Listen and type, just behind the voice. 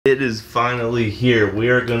It is finally here. We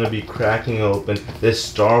are going to be cracking open this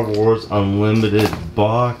Star Wars Unlimited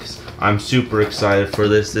box. I'm super excited for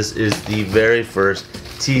this. This is the very first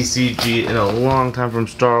TCG in a long time from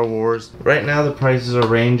Star Wars. Right now the prices are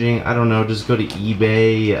ranging, I don't know, just go to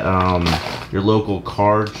eBay, your local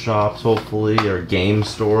card shops hopefully, or game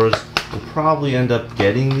stores. We'll probably end up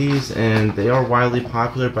getting these, and they are widely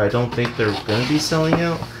popular, but I don't think they're going to be selling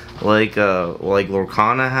out like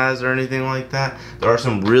Lorcana has or anything like that. There are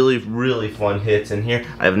some really fun hits in here.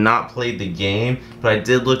 I have not played the game, but I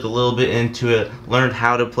did look a little bit into it, learned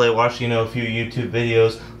how to play, watched a few YouTube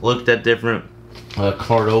videos, looked at different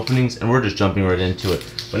card openings, and we're just jumping right into it.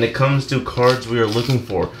 When it comes to cards we are looking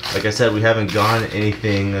for, like I said, we haven't gotten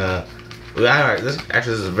anything. This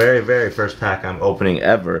is the very first pack I'm opening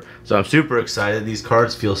ever, so I'm super excited. These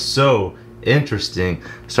cards feel so interesting.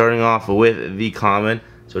 Starting off with the common.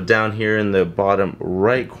 So down here in the bottom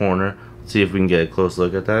right corner, let's see if we can get a close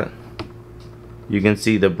look at that. You can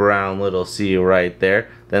see the brown little C right there.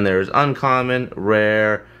 Then there's uncommon,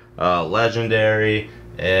 rare, legendary,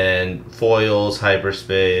 and foils,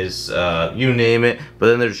 hyperspace, you name it. But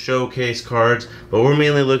then there's showcase cards. But we're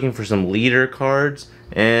mainly looking for some leader cards,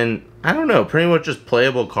 and I don't know, pretty much just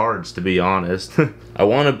playable cards, to be honest. I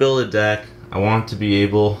want to build a deck. I want to be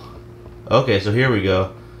able... Okay, so here we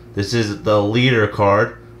go. This is the leader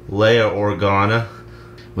card, Leia Organa.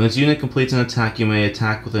 When this unit completes an attack, you may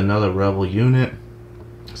attack with another rebel unit.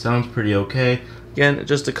 Sounds pretty okay. Again,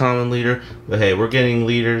 just a common leader, but hey, we're getting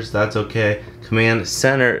leaders, that's okay. Command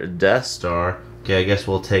Center Death Star. Okay, I guess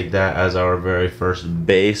we'll take that as our very first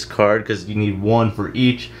base card, because you need one for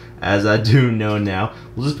each, as I do know now.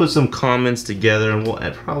 We'll just put some comments together, and we'll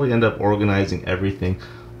probably end up organizing everything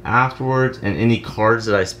afterwards. And any cards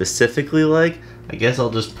that I specifically like, I guess I'll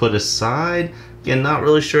just put aside. Again, not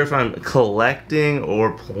really sure if I'm collecting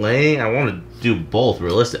or playing. I want to do both,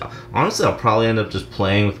 realistic. Honestly, I'll probably end up just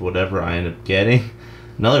playing with whatever I end up getting.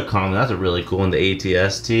 Another common, that's a really cool one, the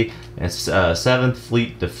ATST. And 7th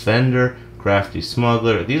Fleet Defender, Crafty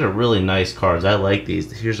Smuggler. These are really nice cards. I like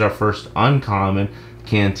these. Here's our first uncommon,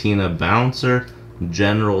 Cantina Bouncer,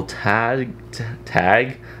 General Tag.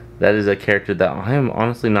 That is a character that I am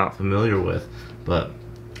honestly not familiar with, but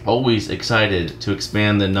always excited to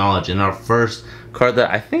expand the knowledge. And our first card that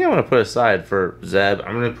I think I'm going to put aside for Zeb,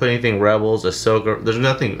 I'm going to put anything Rebels, Ahsoka. There's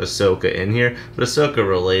nothing Ahsoka in here, but Ahsoka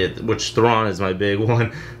related, which Thrawn is my big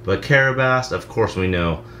one. But Carabast, of course we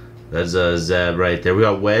know. That's a Zeb right there. We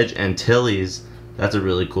got Wedge Antilles. That's a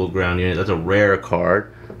really cool ground unit. That's a rare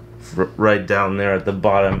card. Right down there at the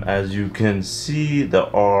bottom, as you can see, the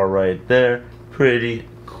R right there. Pretty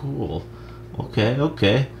cool.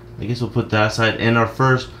 Okay. I guess we'll put that aside. And our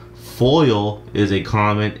first foil is a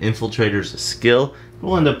common, Infiltrator's Skill.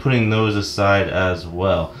 We'll end up putting those aside as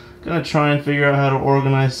well. Gonna try and figure out how to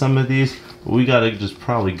organize some of these, but we gotta just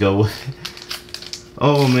probably go with it.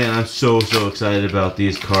 Oh man, I'm so excited about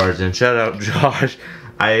these cards. And shout out Josh.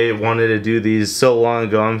 I wanted to do these so long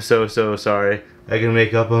ago. I'm so sorry. I can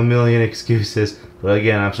make up a million excuses. But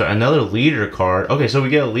again, I'm sorry. Another leader card. Okay, so we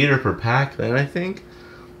get a leader per pack then, I think.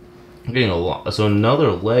 I'm getting a lot. So another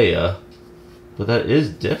Leia, but that is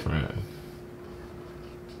different.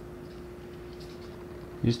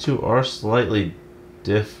 These two are slightly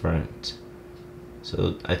different.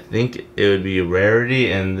 So I think it would be a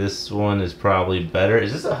rarity, and this one is probably better.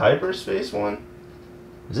 Is this a hyperspace one?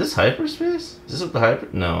 Is this hyperspace? Is this the hyper?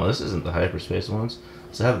 No, this isn't the hyperspace ones.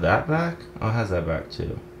 Does it have that back? Oh, it has that back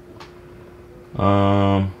too.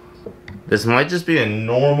 This might just be a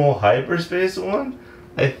normal hyperspace one.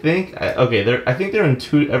 I think I think they're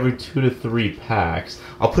in every 2 to 3 packs.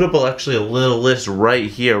 I'll put up actually a little list right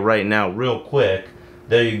here, right now, real quick.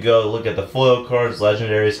 There you go. Look at the foil cards,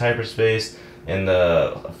 legendaries, hyperspace, and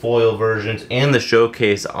the foil versions, and the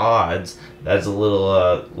showcase odds. That's a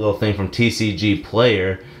little thing from TCG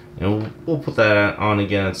Player, and we'll put that on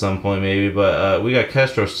again at some point maybe. But we got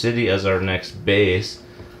Castro City as our next base.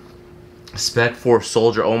 Spec Force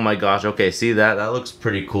Soldier. Oh my gosh. Okay, see that? That looks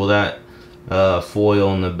pretty cool. That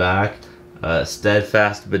foil in the back.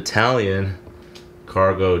 Steadfast Battalion,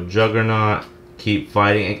 Cargo Juggernaut, Keep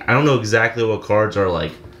Fighting. I don't know exactly what cards are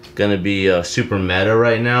like gonna be super meta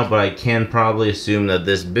right now, but I can probably assume that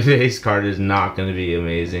this base card is not gonna be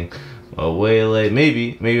amazing. Waylay,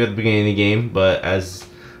 maybe at the beginning of the game, but as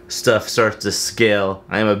stuff starts to scale,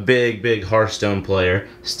 I am a big Hearthstone player.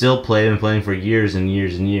 Still been playing for years and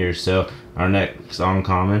years. So our next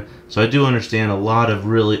uncommon. So I do understand a lot of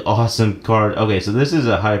really awesome cards. Okay, so this is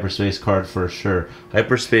a hyperspace card for sure.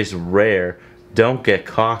 Hyperspace rare. Don't Get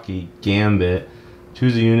Cocky, Gambit.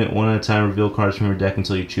 Choose a unit, one at a time. Reveal cards from your deck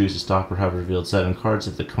until you choose to stop or have revealed 7 cards.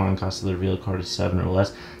 If the coin cost of the revealed card is 7 or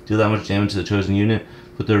less, deal that much damage to the chosen unit.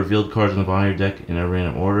 Put the revealed cards on the bottom of your deck in a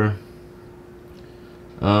random order.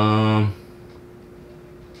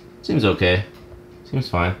 Seems okay. Seems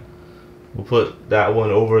fine. We'll put that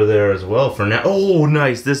one over there as well for now. Oh,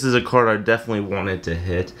 nice. This is a card I definitely wanted to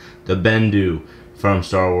hit. The Bendu from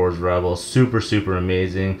Star Wars Rebels. Super, super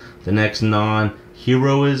amazing. The next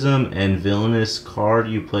non-heroism and villainous card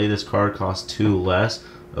you play this card costs 2 less.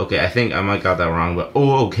 Okay, I think I might got that wrong, but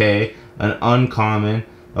oh, okay. An uncommon.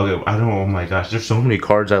 Okay, I don't know. Oh my gosh, there's so many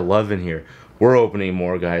cards I love in here. We're opening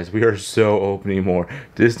more, guys. We are so opening more.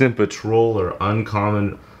 Distant Patroller,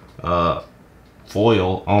 uncommon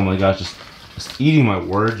foil. Oh my gosh, just eating my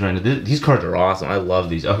words right now. These cards are awesome. I love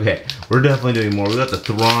these. Okay, we're definitely doing more. We got the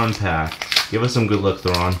Thrawn pack. Give us some good luck,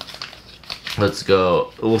 Thrawn. Let's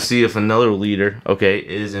go. We'll see if another leader, okay,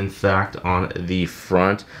 is in fact on the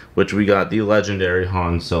front, which we got the legendary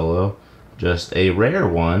Han Solo. Just a rare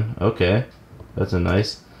one. Okay, that's a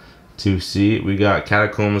nice to see. We got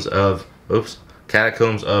Catacombs of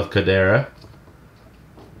Kadera.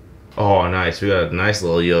 Oh, nice. We got a nice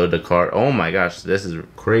little Yoda card. Oh my gosh, this is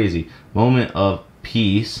crazy. Moment of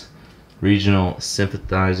Peace. Regional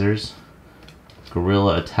Sympathizers.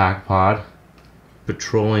 Guerrilla Attack Pod.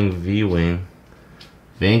 Patrolling V-Wing.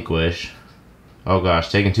 Vanquish. Oh gosh,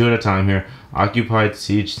 taking 2 at a time here. Occupied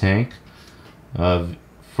Siege Tank.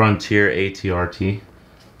 Frontier ATRT.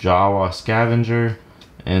 Jawa Scavenger.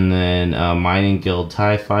 And then Mining Guild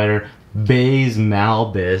TIE Fighter. Baze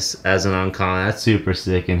Malbus as an uncommon. That's super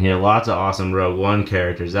sick in here. Lots of awesome Rogue One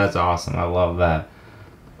characters. That's awesome. I love that.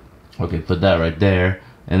 Okay, put that right there.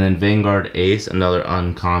 And then Vanguard Ace, another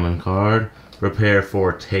uncommon card. Prepare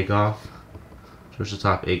for Takeoff. Search the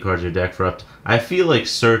top 8 cards of your deck for up to... I feel like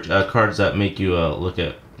search cards that make you look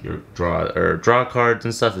at your draw cards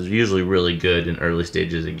and stuff is usually really good in early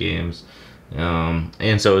stages of games.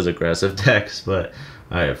 And so is aggressive decks, but...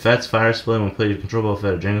 Alright, Fett's Fire Split. When played, you control both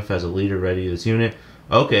Fett or Jango Fett as a leader ready to this unit.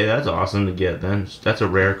 Okay, that's awesome to get then. That's a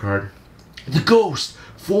rare card. The Ghost!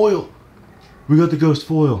 Foil! We got the Ghost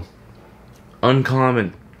Foil.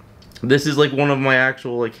 Uncommon. This is like one of my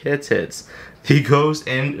actual like hits. The Ghost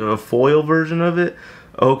and a foil version of it.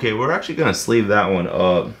 Okay, we're actually going to sleeve that one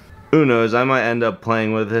up. Who knows, I might end up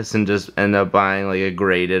playing with this and just end up buying like a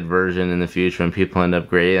graded version in the future and people end up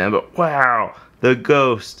grading them. But wow, the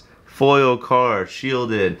Ghost. Foil card,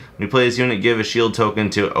 shielded. When you play this unit, give a shield token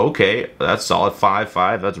to... Okay, that's solid.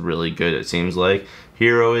 5/5. That's really good, it seems like.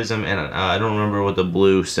 Heroism, and I don't remember what the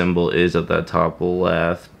blue symbol is at the top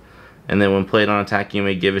left. And then when played on attack, you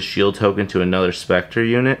may give a shield token to another Spectre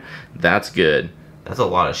unit. That's good. That's a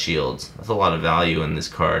lot of shields. That's a lot of value in this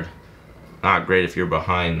card. Not great if you're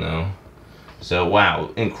behind, though. So, wow.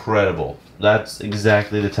 Incredible. That's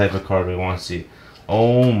exactly the type of card we want to see.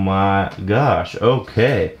 Oh my gosh.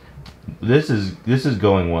 Okay. This is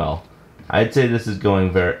going well. I'd say this is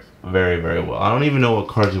going very, very, very well. I don't even know what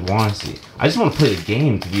cards you want to see. I just want to play the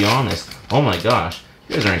game, to be honest. Oh my gosh.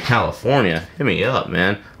 You guys are in California. Hit me up,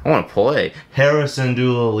 man. I want to play. Hera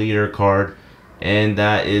Syndulla leader card. And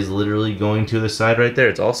that is literally going to the side right there.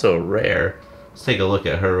 It's also rare. Let's take a look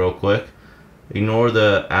at her real quick. Ignore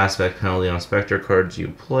the aspect penalty on Spectre cards you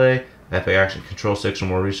play. Epic action, control 6 or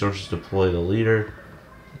more resources, deploy the leader.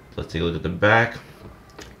 Let's take a look at the back.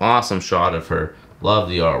 Awesome shot of her. Love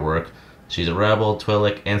the artwork. She's a rebel,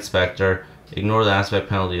 Twi'lek, and Spectre. Ignore the aspect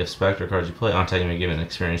penalty of Spectre cards you play. On taking, you may give an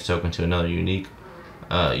experience token to another unique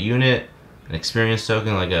unit. An experience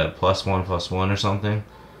token, like a +1/+1 or something.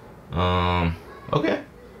 Okay.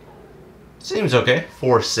 Seems okay.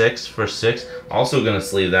 4/6 for 6. Also gonna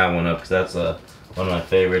sleeve that one up because that's one of my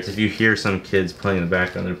favorites. If you hear some kids playing in the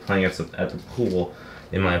background, they're playing at the pool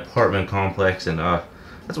in my apartment complex, and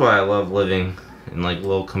that's why I love living in like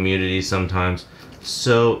little communities sometimes.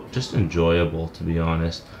 So just enjoyable, to be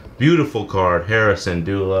honest. Beautiful card, Hera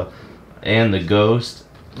Syndulla, and the Ghost.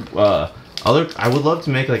 I would love to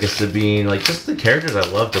make like a Sabine, like just the characters I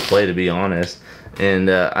love to play, to be honest.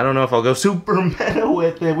 And I don't know if I'll go super meta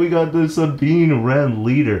with it. We got the Sabine Wren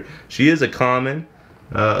leader. She is a common.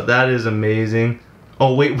 That is amazing.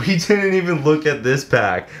 Oh wait, we didn't even look at this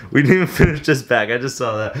pack. We didn't even finish this pack. I just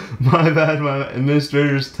saw that. My bad, my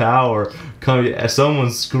Administrator's Tower.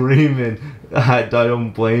 Someone's screaming. I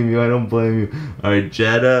don't blame you. I don't blame you. Alright,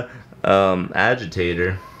 Jedha,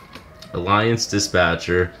 Agitator, Alliance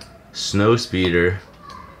Dispatcher, Snowspeeder,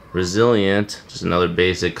 Resilient, just another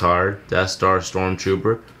basic card, Death Star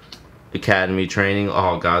Stormtrooper, Academy Training.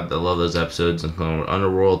 Oh god, I love those episodes.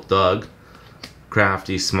 Underworld Thug,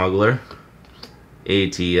 Crafty Smuggler,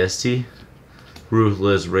 ATST,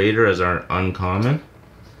 Ruthless Raider as our uncommon.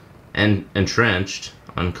 And Entrenched,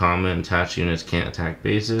 uncommon. Attached units can't attack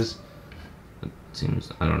bases. It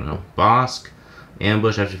seems, I don't know. Bosk.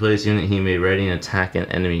 Ambush, after you play this unit, he may ready and attack an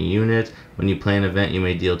enemy unit. When you play an event, you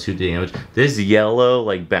may deal 2 damage. This yellow,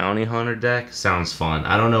 like, bounty hunter deck sounds fun.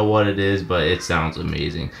 I don't know what it is, but it sounds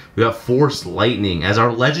amazing. We got Force Lightning as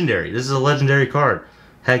our legendary. This is a legendary card.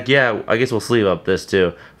 Heck yeah, I guess we'll sleeve up this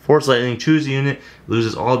too. Force Lightning, choose a unit,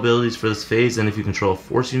 loses all abilities for this phase, and if you control a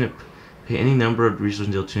Force unit, pay any number of resources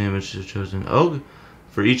and deal 2 damage to the chosen. Oh,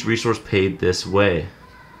 for each resource paid this way.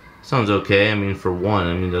 Sounds okay. I mean, for one,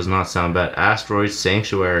 I mean, does not sound bad. Asteroid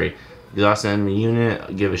Sanctuary. Exhaust an enemy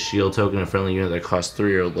unit. Give a shield token to a friendly unit that costs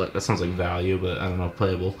 3 or less. That sounds like value, but I don't know,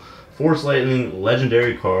 playable. Force Lightning,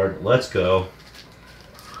 legendary card. Let's go.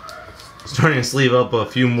 Starting to sleeve up a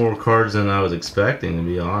few more cards than I was expecting, to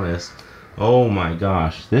be honest. Oh my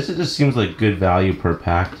gosh. This just seems like good value per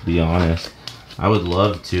pack, to be honest. I would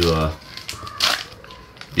love to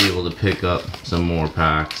be able to pick up some more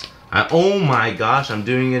packs. Oh my gosh, I'm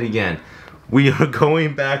doing it again. We are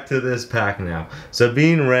going back to this pack now.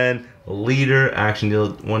 Sabine Wren, leader, action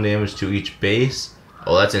deal 1 damage to each base.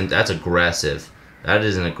 Oh, that's aggressive. That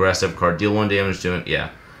is an aggressive card. Deal 1 damage to it,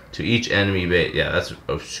 yeah. To each enemy base. Yeah, that's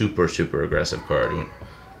a super, super aggressive card.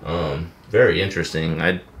 Very interesting.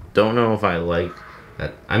 I don't know if I like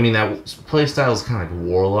that. I mean, that playstyle is kind of like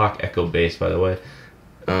Warlock, Echo base, by the way,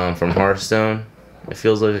 from Hearthstone. It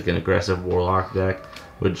feels like an aggressive Warlock deck.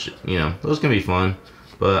 Which, you know, those can be fun,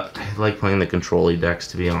 but I like playing the control-y decks,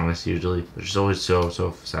 to be honest, usually. They're just always so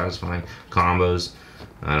satisfying. Combos,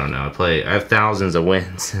 I don't know, I have thousands of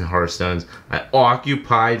wins in Hearthstones.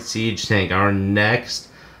 Occupied Siege Tank, our next,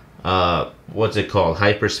 what's it called,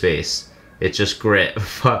 hyperspace. It's just grit,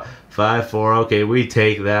 5/4, okay, we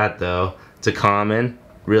take that, though. It's a common,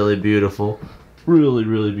 really beautiful, really,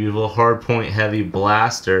 really beautiful. Hardpoint Heavy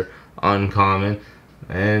Blaster, uncommon,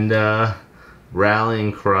 and,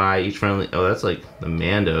 Rallying Cry, each friendly. Oh, that's like the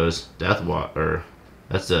Mandos, or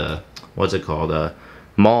that's what's it called?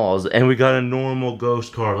 Mauls, and we got a normal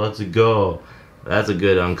ghost card. Let's go. That's a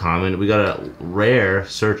good uncommon. We got a rare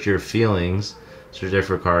Search Your Feelings, search there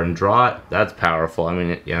for a card and draw it. That's powerful. I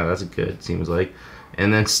mean, yeah, that's good. Seems like,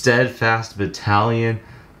 and then Steadfast Battalion,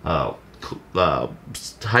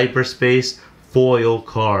 hyperspace foil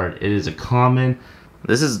card. It is a common.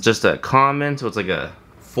 This is just a common, so it's like a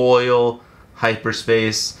foil.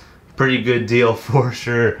 Hyperspace, pretty good deal for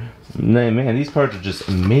sure. Man, these cards are just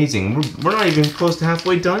amazing. We're not even close to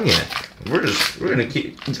halfway done yet. We're gonna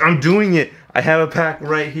keep. I'm doing it. I have a pack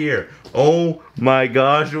right here. Oh my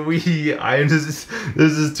gosh, this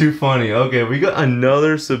is too funny. Okay, we got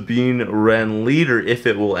another Sabine Wren leader if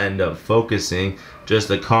it will end up focusing.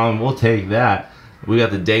 Just a common, we'll take that. We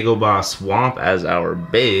got the Dagobah Swamp as our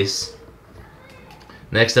base.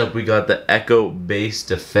 Next up, we got the Echo Base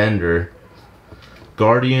Defender.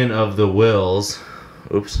 Guardian of the Wills.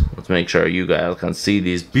 Oops, let's make sure you guys can see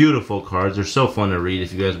these beautiful cards. They're so fun to read.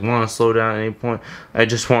 If you guys want to slow down at any point, I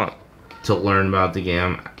just want to learn about the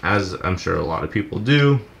game, as I'm sure a lot of people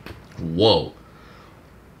do. Whoa.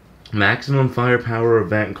 Maximum Firepower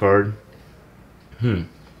event card.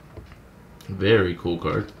 Very cool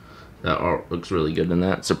card. That art looks really good in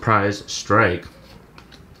that. Surprise Strike.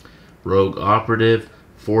 Rogue Operative.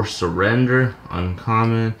 Forced Surrender,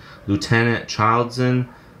 uncommon. Lieutenant Childson,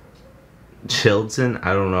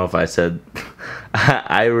 I don't know if I said,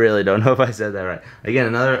 I really don't know if I said that right.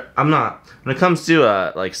 Again, when it comes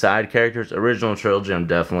to like side characters, original trilogy, I'm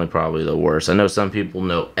definitely probably the worst. I know some people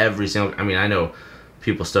know every single, I know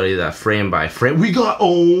people study that frame by frame. We got,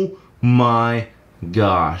 oh my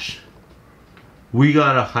gosh. We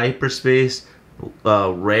got a hyperspace,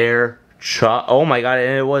 rare, oh my god,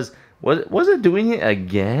 and it was it doing it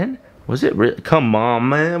again? Was it really? Come on,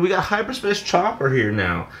 man. We got Hyperspace Chopper here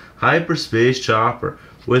now. Hyperspace Chopper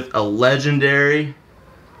with a legendary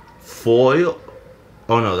foil.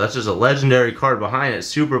 Oh no, that's just a legendary card behind it.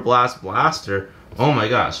 Super Blast Blaster. Oh my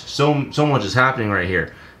gosh, so much is happening right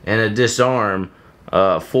here. And a Disarm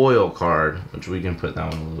foil card, which we can put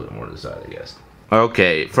that one a little bit more to the side, I guess.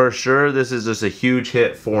 Okay, for sure, this is just a huge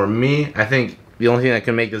hit for me. I think the only thing that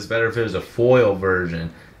can make this better if it was a foil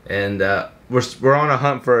version. And we're on a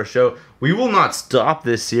hunt for a show. We will not stop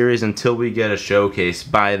this series until we get a showcase,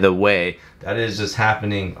 by the way. That is just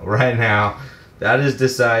happening right now. That is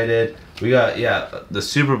decided. We got, yeah, the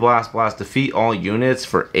Super Blast defeat all units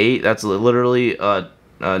for 8. That's literally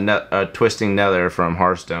Twisting Nether from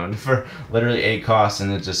Hearthstone for literally 8 costs,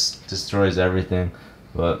 and it just destroys everything.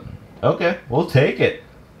 But, okay, we'll take it.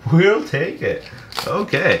 We'll take it.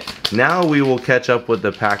 Okay, now we will catch up with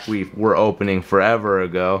the pack we were opening forever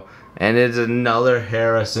ago. And it's another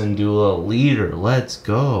Harrison Dula leader. Let's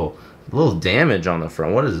go. A little damage on the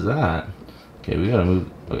front. What is that? Okay, we gotta move.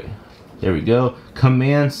 Okay, there we go.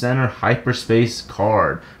 Command Center Hyperspace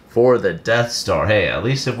card for the Death Star. Hey, at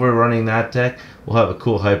least if we're running that deck, we'll have a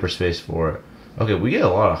cool hyperspace for it. Okay, we get a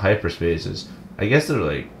lot of hyperspaces. I guess they're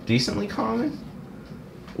like decently common,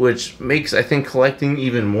 which makes, I think, collecting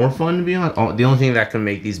even more fun, to be honest. Oh, the only thing that can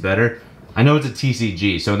make these better, I know it's a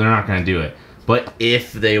TCG, so they're not gonna do it. But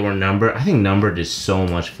if they were numbered, I think numbered is so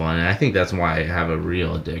much fun, and I think that's why I have a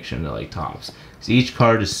real addiction to like Topps. Because each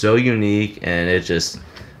card is so unique, and it just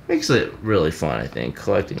makes it really fun. I think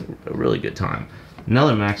collecting a really good time.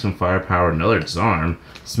 Another maximum firepower, another disarm,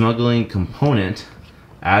 smuggling component,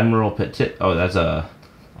 Admiral Petit. Oh, that's a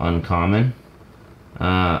uncommon.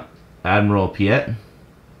 Admiral Piet.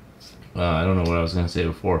 I don't know what I was gonna say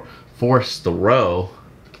before. Force Throw.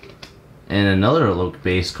 And another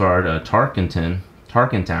base card,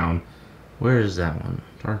 Tarkintown. Where is that one?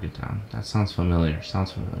 Tarkintown. That sounds familiar.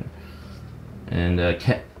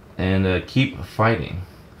 And Keep Fighting.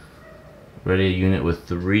 Ready a unit with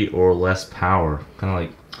 3 or less power. Kind of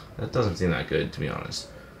like, that doesn't seem that good, to be honest.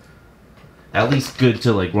 At least good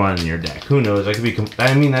to like run in your deck. Who knows? That could be.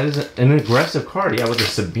 I mean, that is an aggressive card. Yeah, with the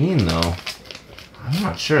Sabine though. I'm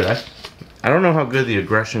not sure. I don't know how good the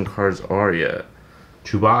aggression cards are yet.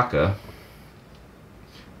 Chewbacca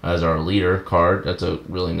as our leader card. That's a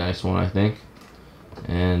really nice one, I think.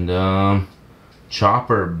 And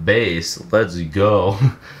Chopper Base. Let's go.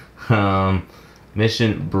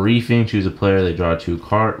 Mission Briefing. Choose a player. They draw 2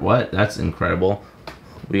 cards. What? That's incredible.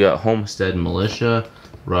 We got Homestead Militia,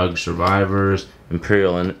 Rug Survivors,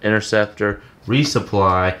 Imperial Interceptor,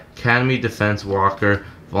 Resupply, Academy Defense Walker,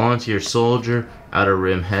 Volunteer Soldier, Outer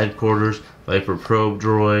Rim Headquarters, Viper Probe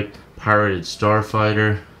Droid, Pirated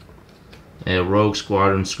Starfighter, a Rogue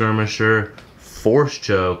Squadron Skirmisher, Force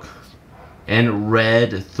Choke, and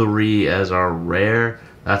Red 3 as our rare.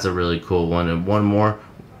 That's a really cool one. And one more.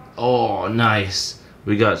 Oh, nice.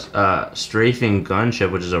 We got Strafing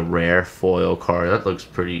Gunship, which is a rare foil card. That looks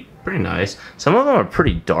pretty nice. Some of them are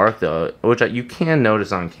pretty dark, though, which you can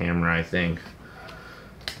notice on camera, I think.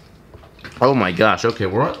 Oh my gosh. Okay,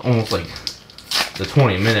 we're at almost like the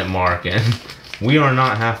 20-minute mark, and we are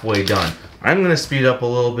not halfway done. I'm going to speed up a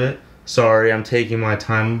little bit. Sorry, I'm taking my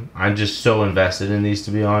time. I'm just so invested in these,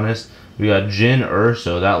 to be honest. We got Jyn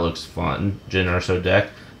Erso. That looks fun. Jyn Erso deck.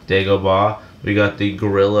 Dagobah. We got the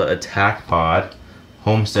Gorilla Attack Pod.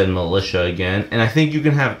 Homestead Militia again. And I think you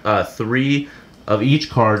can have 3 of each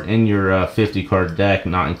card in your 50-card deck,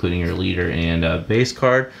 not including your leader and base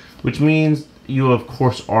card, which means you, of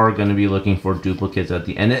course, are going to be looking for duplicates at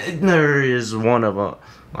the end. And there is one of them.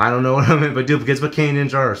 I don't know what I meant by duplicates, but Kanan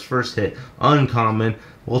Jarrus, first hit. Uncommon.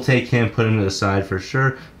 We'll take him, put him to the side for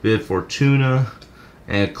sure. Bib Fortuna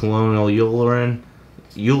and Colonial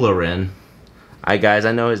Yularen. Guys,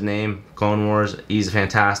 I know his name, Clone Wars. He's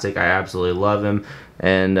fantastic. I absolutely love him.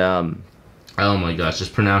 And, oh my gosh, this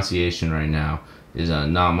pronunciation right now is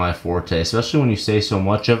not my forte, especially when you say so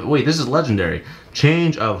much of it. Wait, this is legendary.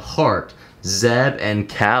 Change of Heart. Zeb and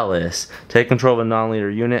Callus. Take control of a non-leader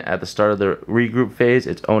unit at the start of the regroup phase.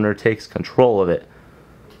 Its owner takes control of it.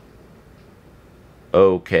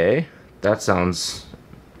 Okay. That sounds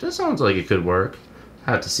like it could work.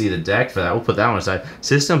 I have to see the deck for that. We'll put that one aside.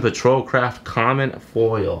 System Patrol Craft Common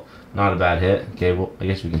Foil. Not a bad hit. Okay, well, I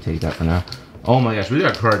guess we can take that for now. Oh my gosh, we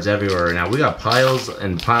got cards everywhere right now. We got piles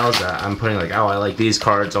and piles that I'm putting like, oh, I like these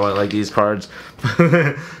cards. Oh, I like these cards.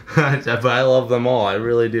 But I love them all. I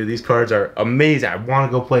really do. These cards are amazing. I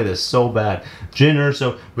want to go play this so bad. Jyn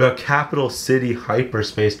Erso. We got Capital City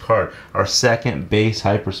Hyperspace card. Our second base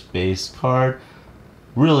hyperspace card.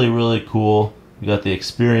 Really, really cool. We got the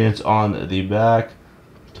experience on the back.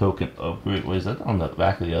 Token upgrade. Wait, is that on the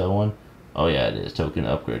back of the other one? Oh yeah, it is. Token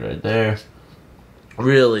upgrade right there.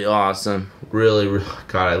 Really awesome. Really,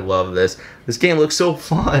 God, I love this. This game looks so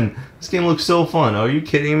fun. This game looks so fun. Are you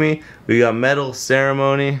kidding me? We got Medal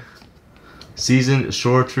Ceremony, Seasoned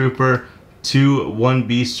Shore Trooper, 2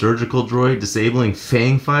 1B Surgical Droid, Disabling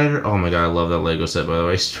Fang Fighter. Oh my God, I love that Lego set, by the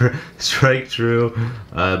way. Strike True,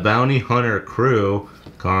 Bounty Hunter Crew,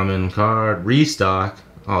 common card, Restock.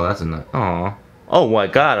 Oh, that's a nice. Aw. Oh my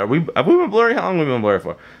God, have we been blurry? How long have we been blurry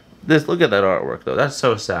for? Look at that artwork though. That's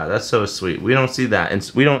so sad. That's so sweet. We don't see that,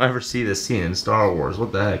 and we don't ever see this scene in Star Wars.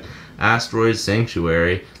 What the heck? Asteroid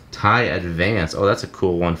Sanctuary, TIE Advance. Oh, that's a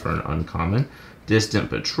cool one for an uncommon.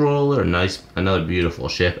 Distant Patroller, nice, another beautiful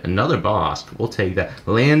ship, another boss. We'll take that.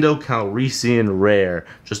 Lando Calrissian Rare,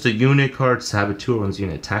 just a unit card. Saboteur runs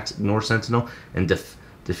unit attacks, ignore Sentinel, and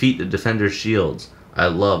defeat the Defender's shields. I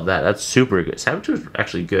love that. That's super good. Saboteur's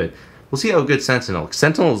actually good. We'll see how good Sentinel.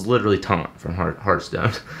 Sentinel is literally taunt from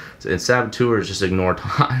Hearthstone. And Saboteurs just ignore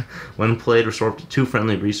taunt. When played, restore up to 2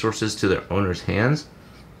 friendly resources to their owner's hands.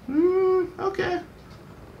 Okay.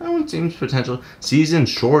 That one seems potential. Seasoned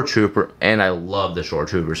Shore Trooper, and I love the Shore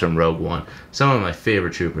Troopers from Rogue One. Some of my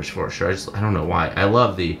favorite troopers for sure. I don't know why. I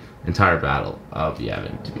love the entire Battle of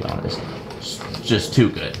Yavin, to be honest. It's just too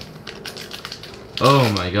good.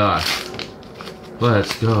 Oh my gosh.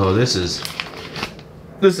 Let's go. This is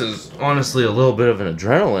honestly a little bit of an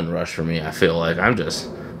adrenaline rush for me. I feel like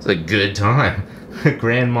it's a good time.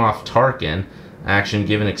 Grand Moff Tarkin. Action,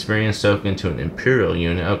 give an experience token to an Imperial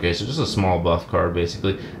unit. Okay, so just a small buff card,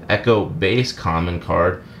 basically. Echo base common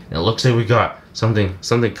card. And it looks like we got something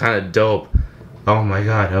kind of dope. Oh my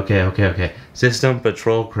god, okay. System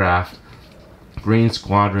Patrol Craft. Green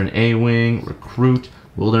Squadron A-Wing. Recruit.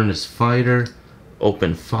 Wilderness Fighter.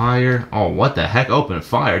 Open Fire. Oh, what the heck? Open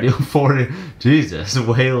Fire. Deal 40. Jesus.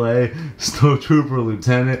 Waylay. Snow Trooper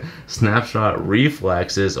Lieutenant. Snapshot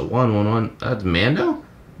Reflexes. A 1/1/1. That's Mando?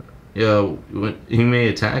 Yo, he may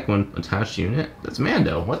attack when attached unit. That's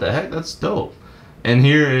Mando. What the heck? That's dope. And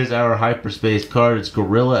here is our hyperspace card. It's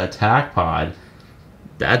Gorilla Attack Pod.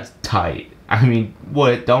 That's tight. I mean,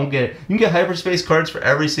 what? Don't get it. You can get hyperspace cards for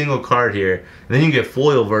every single card here. And then you can get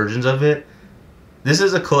foil versions of it. This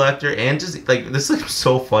is a collector, and just like this is like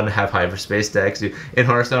so fun to have hyperspace decks. Dude. In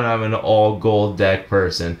Hearthstone, I'm an all gold deck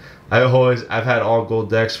person. I've had all gold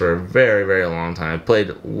decks for a very, very long time. I've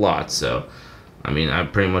played lots, so I mean, I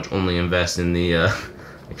pretty much only invest in the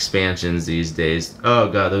expansions these days. Oh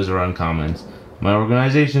god, those are uncommons. My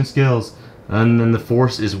organization skills. And then the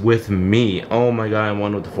Force is with me. Oh my god, I'm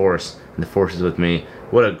one with the Force. And the Force is with me.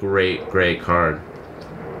 What a great, great card.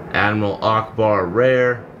 Admiral Akbar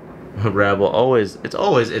Rare. Rebel. It's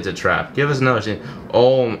a trap. Give us another thing.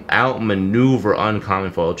 Oh, outmaneuver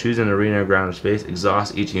uncommon foil. Choose an arena, ground, or space.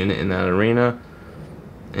 Exhaust each unit in that arena.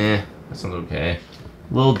 That sounds okay.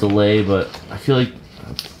 A little delay, but I feel like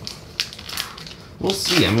we'll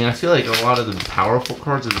see. I mean, I feel like a lot of the powerful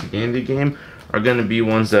cards at the beginning of the game are going to be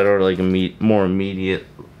ones that are like more immediate,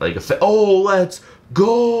 like oh, let's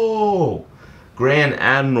go! Grand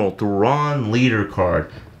Admiral Thrawn Leader card.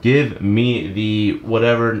 Give me the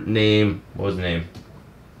whatever name. What was the name?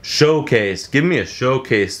 Showcase. Give me a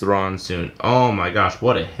Showcase Thrawn soon. Oh my gosh,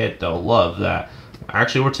 what a hit though. Love that.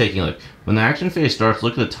 Actually, we're taking like when the action phase starts,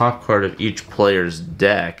 look at the top card of each player's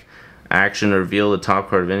deck. Action, reveal the top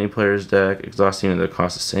card of any player's deck. Exhaust unit that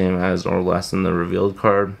costs the same as or less than the revealed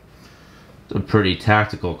card. It's a pretty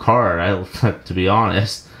tactical card, to be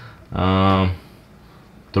honest.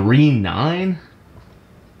 3/9?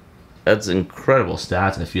 That's incredible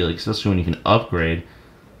stats, I feel like, especially when you can upgrade.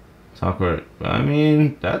 I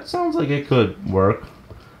mean, that sounds like it could work.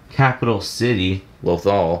 Capital City,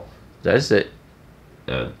 Lothal. Did I say?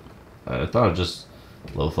 I thought it was just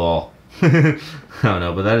Lothal. I don't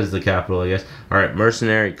know, but that is the capital, I guess. Alright,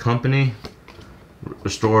 Mercenary Company.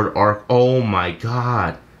 Restored Arc. Oh my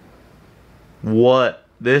god. What?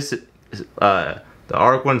 This, the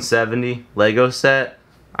Arc 170 Lego set.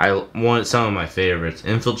 I want some of my favorites.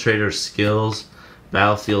 Infiltrator Skills,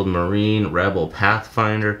 Battlefield Marine, Rebel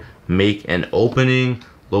Pathfinder, Make an Opening,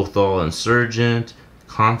 Lothal Insurgent,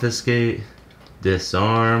 Confiscate,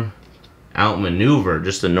 Disarm, Outmaneuver,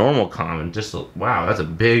 just a normal common. Wow, that's a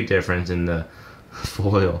big difference in the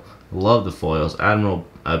foil. Love the foils. Admiral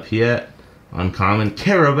Piet, uncommon.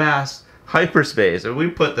 Carabas, Hyperspace. If we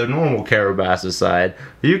put the normal Carabas aside,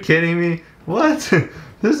 are you kidding me? What?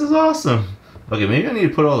 This is awesome. Okay, maybe I need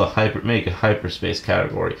to put all the make a hyperspace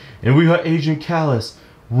category. And we got Agent Callus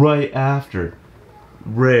right after.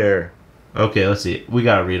 Rare. Okay, let's see. We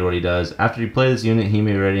gotta read what he does. After you play this unit, he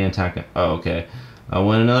may be ready and attack. Oh, okay.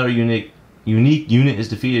 When another unique unit is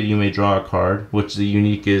defeated, you may draw a card, which the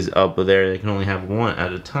unique is up there. They can only have one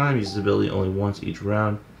at a time. Use this ability only once each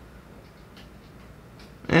round.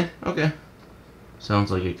 Okay.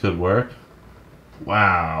 Sounds like it could work.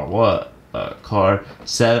 Wow, what a card.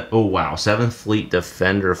 Oh wow, 7th Fleet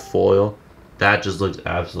Defender foil. That just looks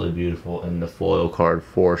absolutely beautiful in the foil card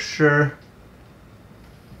for sure.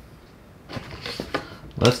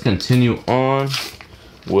 Let's continue on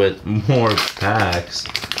with more packs.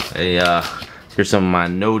 Here's some of my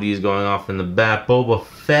noties going off in the back. Boba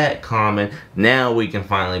Fett common. Now we can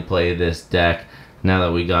finally play this deck. Now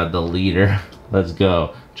that we got the leader. Let's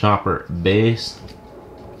go. Chopper Base.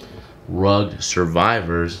 Rugged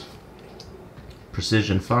Survivors.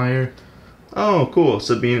 Precision Fire. Oh, cool.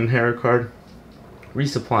 Sabine and Hera card.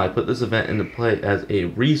 Resupply. Put this event into play as a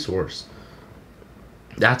resource.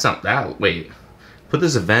 That's not that. Wait. Put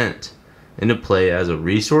this event into play as a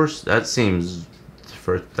resource? That seems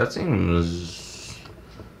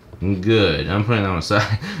Good. I'm putting that on the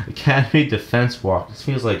side. Academy Defense Walk. This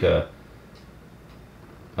feels like a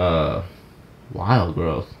wild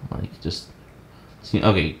growth. Like just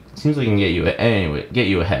okay. Seems like it can get you anyway. Get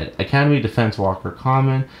you ahead. Academy Defense Walker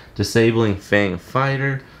common. Disabling Fang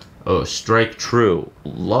Fighter. Oh, Strike True.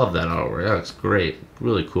 Love that artwork. That looks great.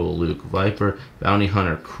 Really cool. Luke Viper. Bounty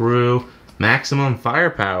Hunter Crew. Maximum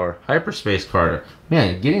Firepower. Hyperspace card.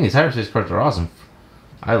 Man, getting these hyperspace cards are awesome.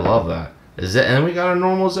 I love that. Is it? And then we got a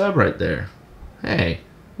normal Zeb right there. Hey,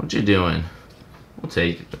 what you doing? We'll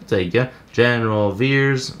take ya. General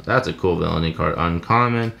Veers. That's a cool villainy card.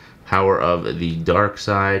 Uncommon. Power of the Dark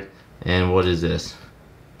Side. And what is this?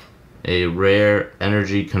 A rare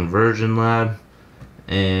energy conversion lab.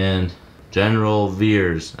 And General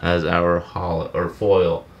Veers as our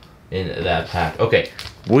foil in that pack. Okay,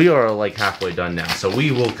 we are like halfway done now, so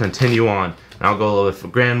we will continue on. And I'll go a little bit for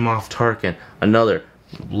Grand Moff Tarkin. Another,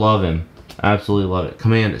 love him, absolutely love it.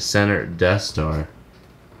 Command Center Death Star.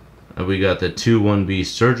 We got the 2-1B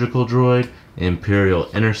Surgical Droid,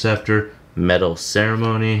 Imperial Interceptor, Metal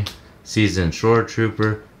Ceremony, Seasoned Shore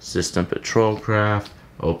Trooper, System Patrol Craft,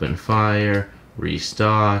 Open Fire,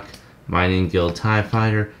 Restock, Mining Guild TIE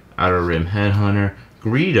Fighter, Outer Rim Headhunter,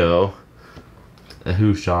 Greedo,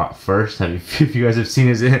 who shot first. If you guys have seen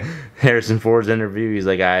his Harrison Ford's interview, he's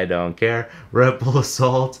like, I don't care. Rebel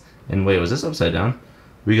Assault, and wait, was this upside down?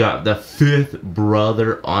 We got the 5th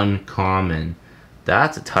Brother Uncommon.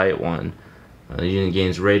 That's a tight one. Unit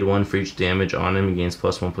gains raid 1 for each damage on him. He gains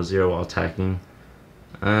 +1/+0 while attacking.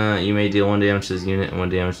 You may deal 1 damage to this unit and 1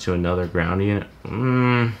 damage to another ground unit.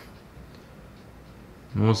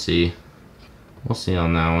 We'll see. We'll see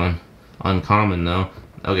on that one. Uncommon though.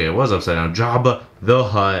 Okay, it was upside down. Jabba the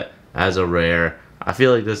Hutt as a rare. I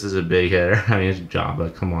feel like this is a big hitter. I mean, it's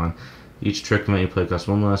Jabba. Come on. Each trick event you play costs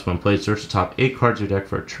 1 less. When played, search the top 8 cards of your deck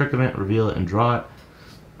for a trick event, reveal it, and draw it.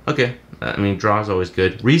 Okay. I mean, draw is always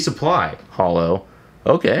good. Resupply. Hollow.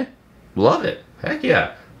 Okay. Love it. Heck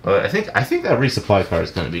yeah. I think that resupply card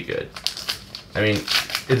is going to be good. I mean,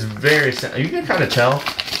 it's very simple. You can kind of tell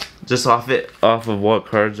just off of what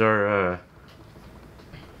cards are,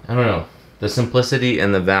 I don't know, the simplicity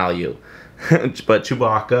and the value. But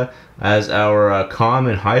Chewbacca as our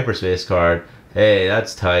common hyperspace card. Hey,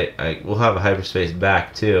 that's tight. We'll have a hyperspace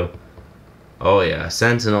back too. Oh yeah,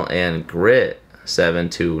 Sentinel and Grit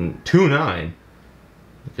 7229.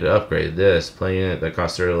 We could upgrade this. Play unit that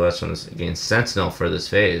costs 30 less from this against Sentinel for this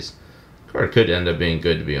phase. Card could end up being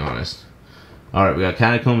good, to be honest. Alright, we got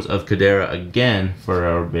Catacombs of Kadera again for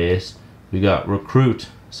our base. We got Recruit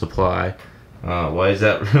Supply. Why is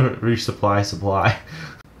that resupply supply?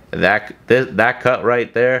 That cut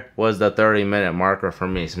right there was the 30-minute marker for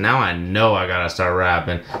me. So now I know I gotta start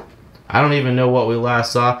wrapping. I don't even know what we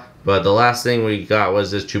last saw, but the last thing we got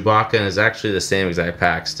was this Chewbacca, and it's actually the same exact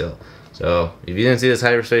pack still. So if you didn't see this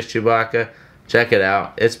Hyperspace Chewbacca, check it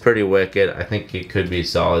out. It's pretty wicked. I think it could be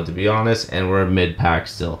solid, to be honest, and we're mid-pack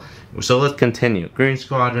still. So let's continue. Green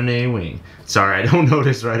Squadron A-Wing. Sorry, I don't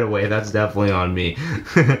notice right away. That's definitely on me.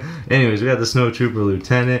 Anyways, we got the Snow Trooper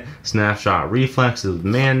Lieutenant, Snapshot Reflexes,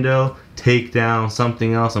 Mando, Takedown,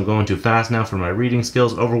 something else. I'm going too fast now for my reading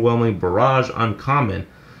skills. Overwhelming Barrage Uncommon.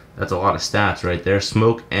 That's a lot of stats right there.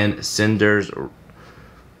 Smoke and Cinders.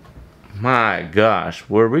 My gosh,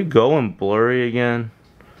 were we going blurry again?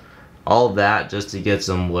 All that just to get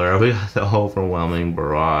some blur. We got the Overwhelming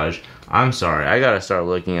Barrage. I'm sorry, I gotta start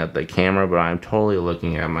looking at the camera, but I'm totally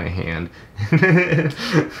looking at my hand.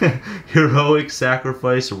 Heroic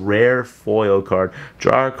Sacrifice, rare foil card.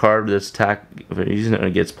 Draw a card with this attack. If it uses it,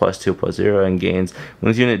 it gets +2/+0 and gains.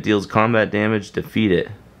 When this unit deals combat damage, defeat it.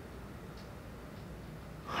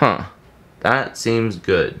 Huh. That seems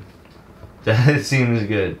good. That seems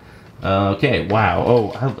good. Okay, wow.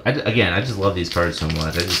 Oh, again, I just love these cards so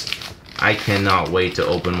much. I cannot wait to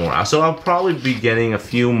open more. So I'll probably be getting a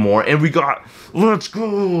few more. And we got, let's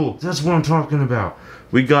go! That's what I'm talking about.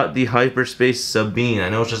 We got the Hyperspace Sabine. I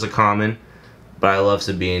know it's just a common, but I love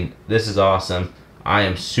Sabine. This is awesome. I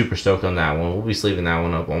am super stoked on that one. We'll be sleeving that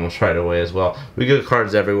one up almost right away as well. We got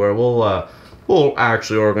cards everywhere. We'll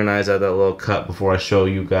actually organize that little cut before I show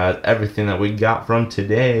you guys everything that we got from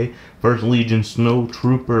today. First Legion Snow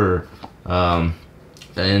Trooper.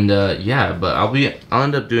 Yeah, but I'll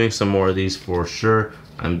end up doing some more of these for sure.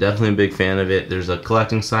 I'm definitely a big fan of it. There's a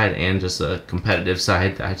collecting side and just a competitive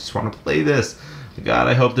side. I just want to play this. God,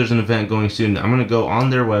 I hope there's an event going soon. I'm gonna go on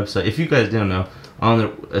their website. If you guys don't know,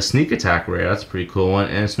 on a Sneak Attack rare, that's a pretty cool one,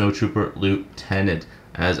 and Snow Trooper Lieutenant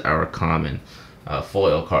as our common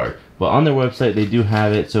foil card. But on their website, they do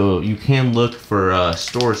have it, so you can look for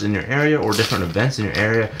stores in your area or different events in your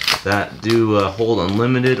area that do hold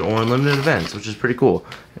unlimited or unlimited events, which is pretty cool.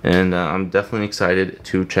 And I'm definitely excited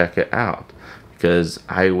to check it out because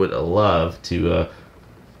I would love to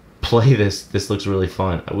play this. This looks really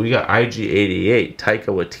fun. We got IG-88 Taika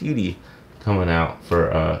Waititi coming out for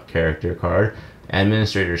a character card.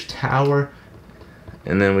 Administrator's Tower.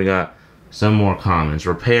 And then we got some more commons.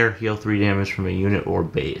 Repair, heal 3 damage from a unit or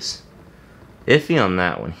base. Iffy on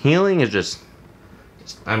that one. Healing is just,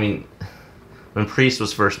 I mean, when Priest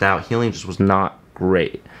was first out, healing just was not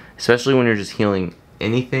great. Especially when you're just healing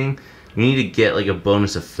anything. You need to get like a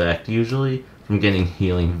bonus effect usually from getting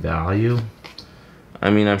healing value.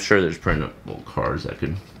 I mean, I'm sure there's printable cards that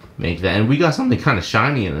could make that. And we got something kind of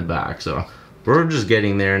shiny in the back, so we're just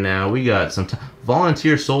getting there now. We got some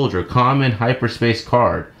Volunteer Soldier, common hyperspace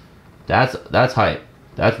card. That's hype.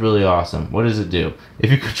 That's really awesome. What does it do?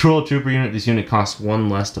 If you control a trooper unit, this unit costs 1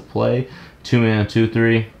 less to play. 2 mana,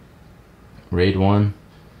 2/3. Raid 1.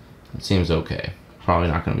 It seems okay. Probably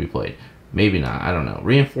not going to be played. Maybe not. I don't know.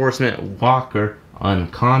 Reinforcement Walker,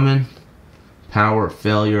 uncommon. Power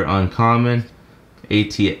Failure, uncommon.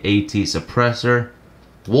 AT Suppressor.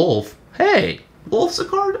 Wolf. Hey, Wolf's a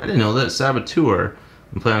card? I didn't know that. Saboteur.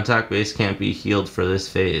 When play on attack, base can't be healed for this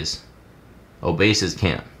phase. Oh, bases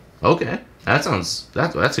can't. Okay. That's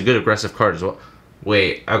a good aggressive card as well.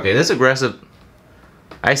 Wait, okay, this aggressive.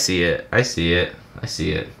 I see it.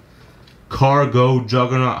 Cargo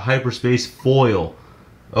Juggernaut Hyperspace Foil.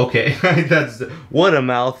 Okay, that's what a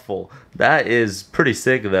mouthful. That is pretty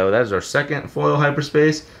sick though. That is our second foil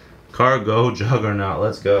hyperspace. Cargo Juggernaut,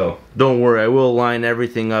 let's go. Don't worry, I will line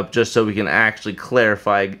everything up just so we can actually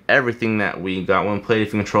clarify everything that we got. When played,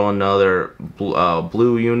 if you control another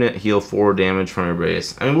blue unit, heal 4 damage from your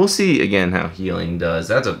base. I mean, we'll see again how healing does.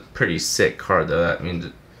 That's a pretty sick card though. That means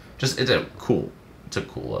it's a cool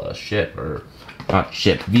ship, or not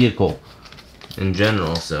ship, vehicle in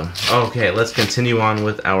general. So okay, let's continue on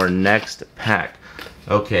with our next pack.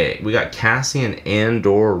 Okay, we got Cassian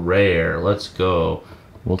Andor Rare. Let's go.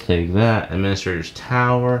 We'll take that. Administrator's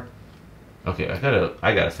Tower. Okay,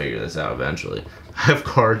 I gotta figure this out eventually. I have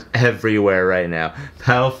cards everywhere right now.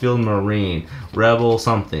 Battlefield Marine, Rebel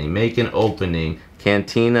something, Make an Opening,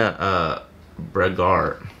 Cantina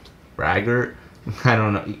Braggart. I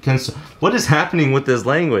don't know. What is happening with this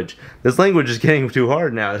language? This language is getting too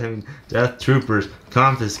hard now. I mean, Death Troopers,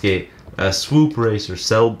 Confiscate, Swoop Racer,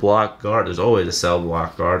 Cell Block Guard. There's always a Cell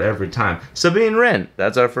Block Guard every time. Sabine Wren.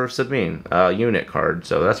 That's our first Sabine unit card,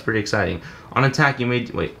 so that's pretty exciting. On attack, you may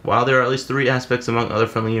wait. While there are at least 3 aspects among other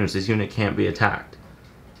friendly units, this unit can't be attacked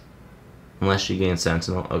unless she gains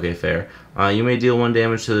Sentinel. Okay, fair. You may deal 1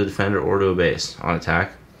 damage to the defender or to a base on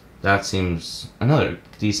attack. That seems another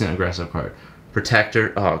decent aggressive card.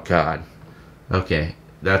 Protector. Oh God. Okay,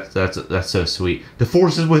 that's so sweet. The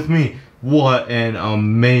Force is with me. What an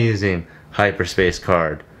amazing hyperspace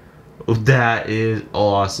card. That is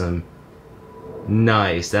awesome.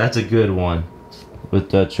 Nice. That's a good one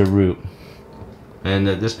with the Charute. And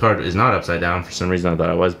this card is not upside down for some reason. I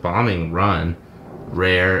thought it was. Bombing Run.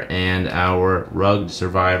 Rare. And our Rugged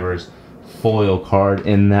Survivors foil card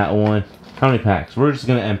in that one. How many packs? We're just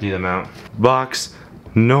going to empty them out. Box.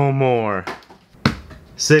 No more.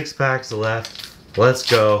 6 packs left. Let's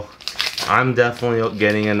go. I'm definitely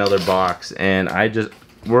getting another box, and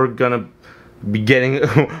we're gonna be getting,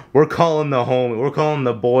 we're calling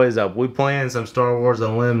the boys up. We playing some Star Wars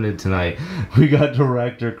Unlimited tonight. We got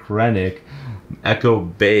Director Krennic, Echo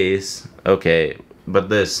Base. Okay, but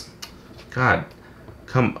this, God,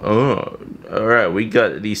 come on. All right, we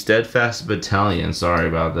got the Steadfast Battalion. Sorry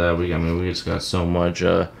about that. We just got so much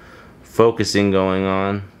focusing going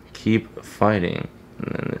on. Keep fighting.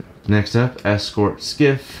 And then, next up, Escort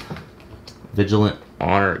Skiff. Vigilant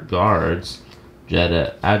Honor Guards,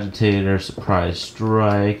 Jeddah Agitator, Surprise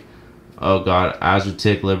Strike, oh God,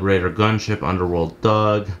 Azutik Liberator Gunship, Underworld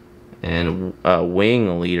Thug, and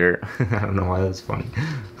Wing Leader. I don't know why that's funny.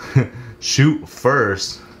 Shoot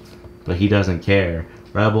First, but he doesn't care.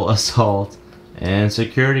 Rebel Assault, and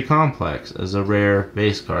Security Complex as a rare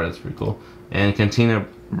base card. That's pretty cool. And Cantina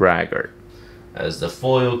Braggart as the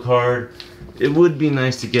foil card. It would be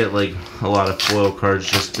nice to get like a lot of foil cards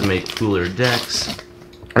just to make cooler decks,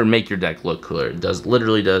 or make your deck look cooler. It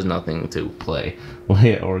literally does nothing to play.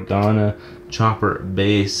 Leia Organa, Chopper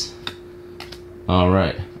Base. All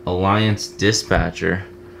right, Alliance Dispatcher,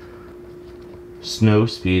 Snow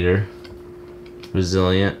Speeder,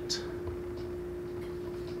 Resilient,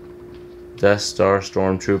 Death Star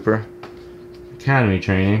Stormtrooper, Academy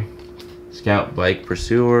Training, Scout Bike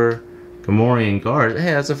Pursuer, Gamorrean Guard.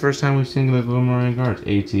 Hey, that's the first time we've seen the Gamorrean Guards.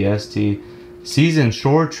 ATST. Seasoned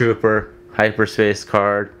Shore Trooper hyperspace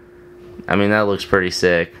card. I mean, that looks pretty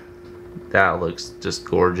sick. That looks just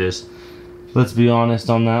gorgeous. Let's be honest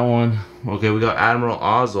on that one. Okay, we got Admiral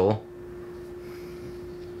Ozzel.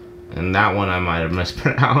 And that one I might have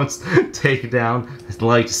mispronounced. Takedown. I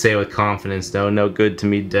like to say it with confidence though. No good to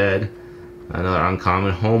me dead. Another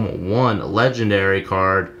uncommon. Home 1 legendary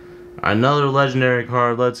card. Another legendary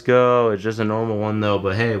card. Let's go. It's just a normal one though,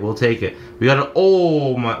 but hey, we'll take it. We got a.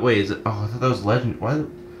 Oh my. Wait, is it? Oh, I thought that was legend.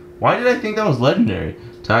 Why did I think that was legendary?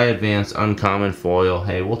 TIE Advanced uncommon foil.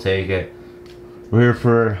 Hey, we'll take it. We're here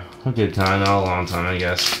for a good time, not a long time, I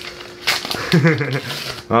guess.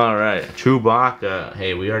 Alright, Chewbacca.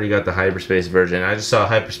 Hey, we already got the hyperspace version. I just saw a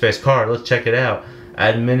hyperspace card. Let's check it out.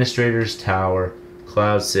 Administrator's Tower,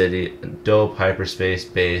 Cloud City, dope hyperspace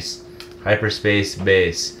base. Hyperspace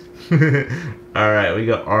base. Alright, we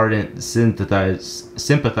got Ardent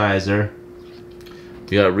Sympathizer.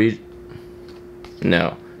 We got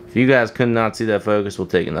No. If you guys could not see that focus, we'll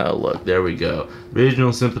take another look. There we go.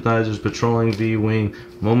 Regional Sympathizers, Patrolling V-Wing,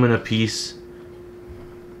 Moment of Peace,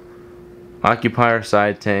 Occupier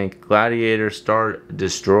Side Tank, Gladiator Star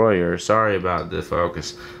Destroyer. Sorry about the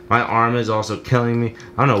focus. My arm is also killing me.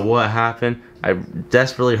 I don't know what happened. I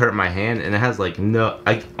desperately hurt my hand, and it has like no.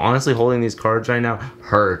 Honestly, holding these cards right now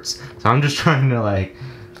hurts. So I'm just trying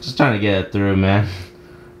to get it through, man.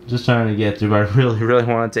 Just trying to get through, but I really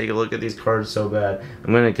want to take a look at these cards so bad.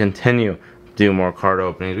 I'm going to continue to do more card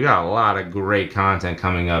openings. We got a lot of great content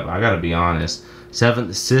coming up, I gotta be honest.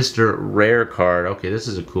 Seventh Sister rare card. Okay, this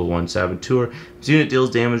is a cool one. Saboteur. This unit deals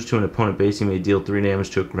damage to an opponent base. You may deal 3 damage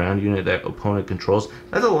to a ground unit that opponent controls.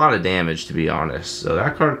 That's a lot of damage, to be honest. So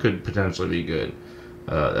that card could potentially be good.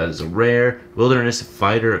 That is a rare. Wilderness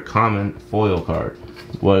Fighter common foil card.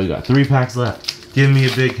 What do we got? 3 packs left. Give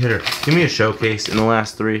me a big hitter. Give me a showcase in the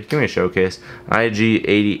last 3. Give me a showcase.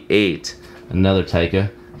 IG-88. Another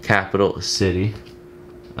Taika. Capital City.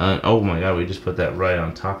 Oh my god, we just put that right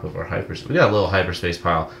on top of our hyperspace. We got a little hyperspace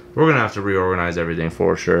pile. We're going to have to reorganize everything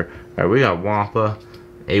for sure. Alright, we got Wampa.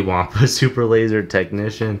 A Wampa. Super Laser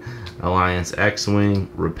Technician. Alliance X-Wing.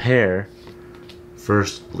 Repair.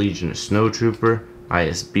 First Legion Snowtrooper.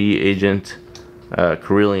 ISB Agent.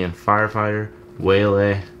 Corellian Firefighter.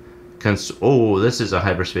 Waylay. Oh, this is a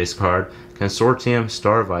hyperspace card. Consortium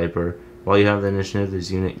Star Viper. While you have the initiative, this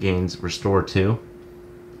unit gains Restore 2.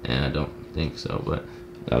 And I don't think so, but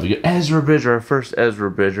that'll be good. Ezra Bridger, our first Ezra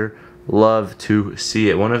Bridger. Love to see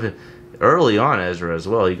it. One of it early on, Ezra as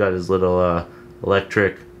well. He got his little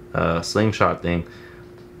electric slingshot thing.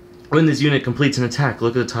 When this unit completes an attack,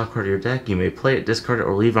 look at the top card of your deck. You may play it, discard it,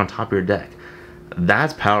 or leave it on top of your deck.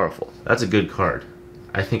 That's powerful. That's a good card.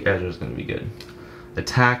 I think Ezra's going to be good.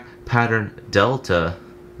 Attack Pattern Delta.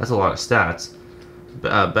 That's a lot of stats.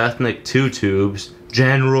 Bethnic 2 tubes.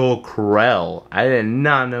 General Krell. I did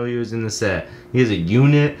not know he was in the set. He is a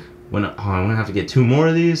unit. I'm gonna have to get 2 more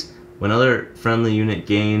of these. When other friendly unit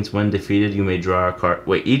gains when defeated, you may draw a card.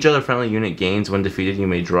 Wait, each other friendly unit gains when defeated, you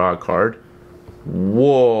may draw a card.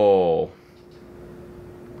 Whoa.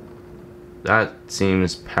 That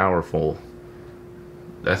seems powerful.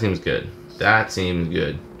 That seems good. That seems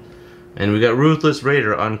good. And we got Ruthless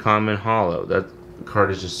Raider Uncommon Hollow. That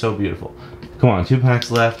card is just so beautiful. Come on, 2 packs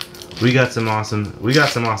left. We got some awesome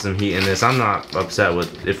heat in this. I'm not upset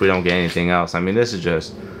with if we don't get anything else. I mean, this is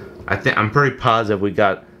just, I'm pretty positive we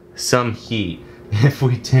got some heat. If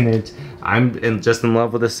we didn't, I'm just in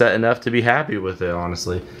love with the set enough to be happy with it,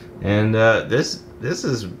 honestly. And this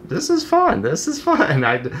is fun. This is fun.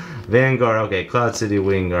 Vanguard. Okay, Cloud City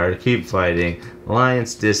Wingguard. Keep fighting.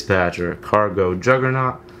 Alliance Dispatcher. Cargo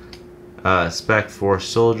Juggernaut. Spec Force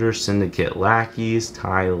Soldier. Syndicate Lackeys.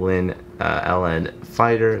 Thailand LN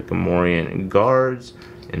Fighter. Gamorrean Guards.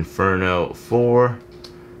 Inferno 4.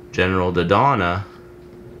 General Dodonna.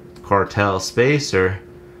 Cartel Spacer.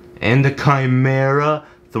 And the Chimera.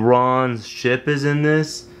 Thrawn's ship is in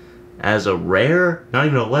this. As a rare, not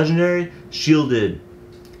even a legendary, shielded.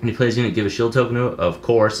 When he plays unit, give a shield token to it. Of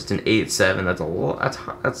course, it's an 8/7. That's a lot.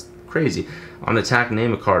 That's crazy. On attack,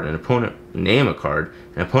 name a card. An opponent name a card.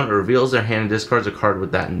 An opponent reveals their hand and discards a card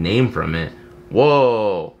with that name from it.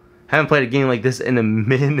 Whoa! Haven't played a game like this in a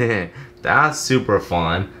minute. That's super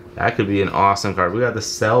fun. That could be an awesome card. We got the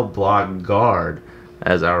Cell Block Guard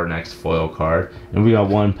as our next foil card, and we got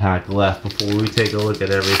 1 pack left before we take a look at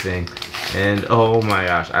everything. And oh my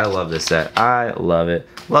gosh, I love this set. I love it.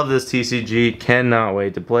 Love this TCG. Cannot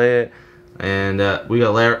wait to play it. And we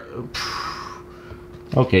got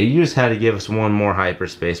okay, you just had to give us 1 more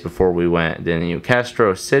hyperspace before we went, didn't you?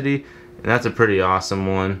 Castro City, and that's a pretty awesome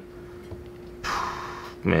one.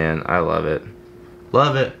 Man, I love it.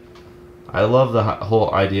 Love it. I love the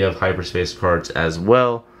whole idea of hyperspace cards as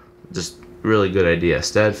well. Just really good idea.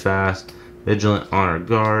 Steadfast, Vigilant, Honor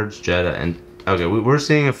Guards, Jeddah, and okay, we're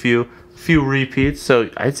seeing a few repeats. So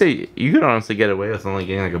I'd say you could honestly get away with only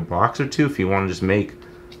getting like a box or two if you want to just make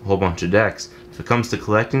a whole bunch of decks. If it comes to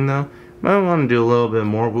collecting though, might want to do a little bit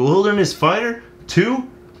more. Wilderness Fighter, two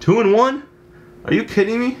in one. Are you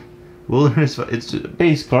kidding me? Wilderness Fighter, it's a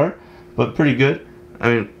base card, but pretty good.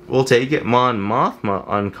 I mean, we'll take it. Mon Mothma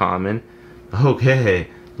uncommon. Okay,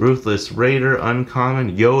 Ruthless Raider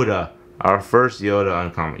uncommon. Yoda, our first Yoda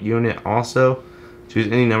uncommon unit. Also, choose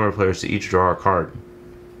any number of players to each draw a card.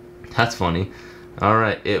 That's funny.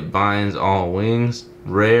 Alright, it binds all wings.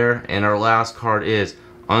 Rare. And our last card is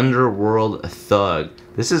Underworld Thug.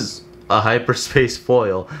 This is a hyperspace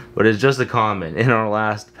foil, but it's just a common in our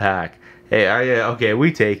last pack. Hey, okay,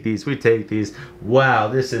 we take these. Wow,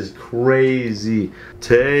 this is crazy.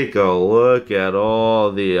 Take a look at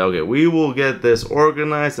all the... Okay, we will get this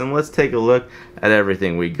organized, and let's take a look at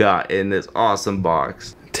everything we got in this awesome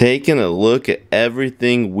box. Taking a look at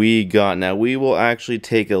everything we got. Now, we will actually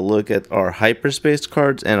take a look at our hyperspace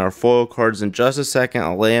cards and our foil cards in just a second.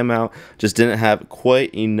 I'll lay them out. Just didn't have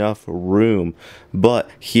quite enough room. But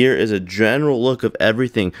here is a general look of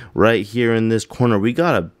everything right here in this corner. We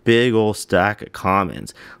got a big old stack of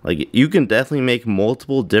commons. Like, you can definitely make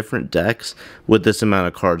multiple different decks with this amount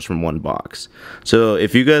of cards from one box. So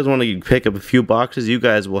if you guys want to pick up a few boxes, you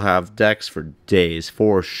guys will have decks for days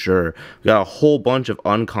for sure. We got a whole bunch of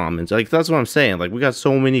uncommons. Like, that's what I'm saying. Like, we got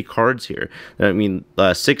so many cards here. I mean,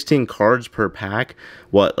 16 cards per pack.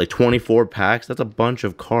 What, like 24 packs? That's a bunch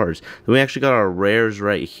of cards. Then we actually got our rares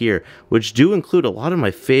right here, which do include a lot of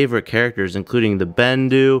my favorite characters, including the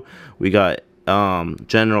Bendu. We got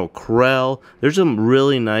General Krell. There's some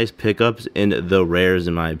really nice pickups in the rares,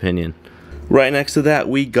 in my opinion. Right next to that,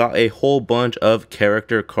 we got a whole bunch of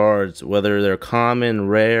character cards, whether they're common,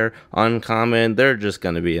 rare, uncommon, they're just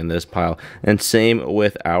going to be in this pile. And same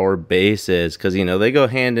with our bases, because, you know, they go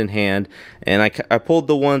hand in hand. And I pulled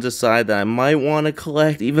the ones aside that I might want to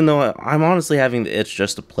collect, even though I'm honestly having the itch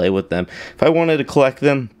just to play with them. If I wanted to collect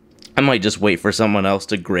them, I might just wait for someone else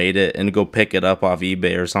to grade it and go pick it up off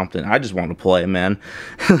eBay or something. I just want to play, man.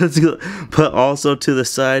 Let's go. But also to the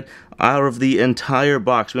side, out of the entire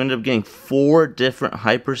box, we ended up getting 4 different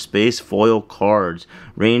hyperspace foil cards,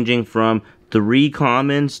 ranging from 3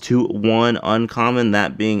 commons to 1 uncommon,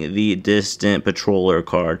 that being the Distant Patroller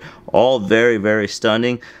card. All very, very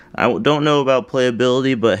stunning. I don't know about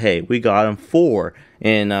playability, but hey, we got them 4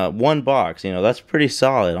 in one box. You know, that's pretty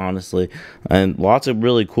solid, honestly, and lots of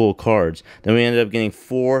really cool cards. Then we ended up getting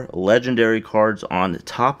 4 legendary cards on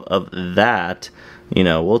top of that. You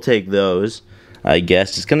know, we'll take those. I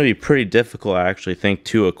guess it's going to be pretty difficult, I actually think,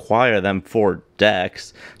 to acquire them for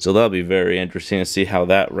decks, so that'll be very interesting to see how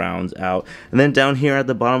that rounds out. And then down here at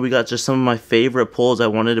the bottom, we got just some of my favorite pulls I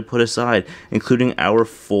wanted to put aside, including our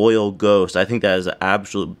foil Ghost. I think that is an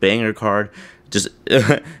absolute banger card. Just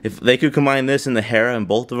if they could combine this and the Hera and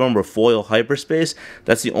both of them were foil hyperspace,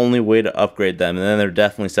 that's the only way to upgrade them, and then they're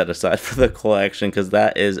definitely set aside for the collection, because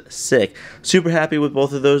that is sick. Super happy with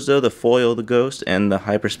both of those though, the foil, the Ghost, and the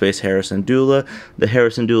hyperspace Hera Syndulla. The Hera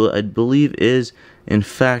Syndulla, I believe, is in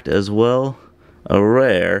fact as well a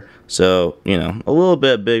rare, so, you know, a little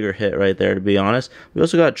bit bigger hit right there, to be honest. We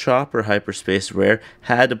also got Chopper hyperspace rare.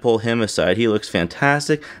 Had to pull him aside. He looks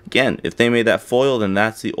fantastic. Again, if they made that foil, then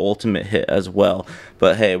that's the ultimate hit as well.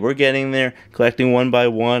 But hey, we're getting there, collecting one by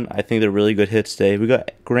one. I think they're really good hits today. We got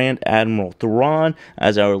Grand Admiral Thrawn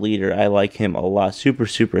as our leader. I like him a lot. Super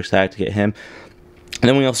excited to get him. And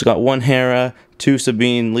then we also got 1 Hera, 2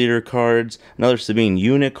 Sabine leader cards, another Sabine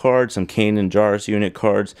unit card, some Kanan Jarrus unit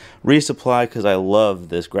cards, resupply because I love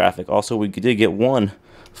this graphic. Also, we did get 1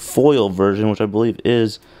 foil version, which I believe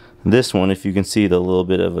is this one, if you can see the little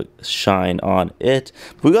bit of a shine on it.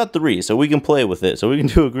 But we got 3, so we can play with it. So we can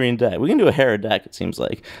do a green deck. We can do a Hera deck, it seems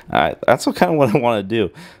like. That's kind of what I want to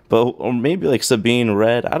do. But or maybe like Sabine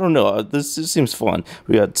red. I don't know. This just seems fun.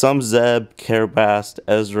 We got some Zeb, Carabast,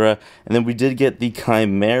 Ezra, and then we did get the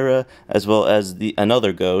Chimera as well as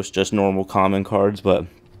another Ghost, just normal common cards, but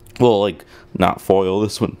well, like not foil.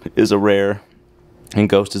 This one is a rare. And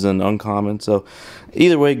Ghost is an uncommon, so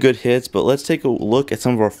either way, good hits. But let's take a look at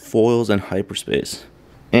some of our foils and hyperspace.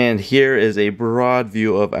 And here is a broad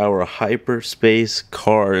view of our hyperspace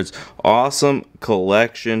cards. Awesome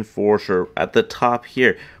collection for sure. At the top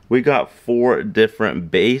here, we got 4 different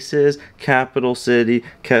bases: Capital City,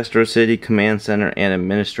 Kestra City, Command Center, and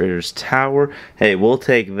Administrator's Tower. Hey, we'll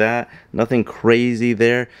take that. Nothing crazy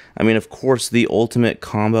there. I mean, of course, the ultimate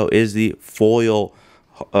combo is the foil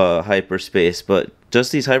hyperspace, but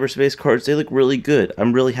just these hyperspace cards, they look really good.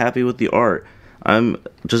 I'm really happy with the art. I'm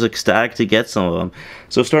just ecstatic to get some of them.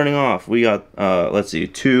 So starting off, we got, let's see,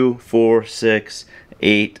 2, 4, 6,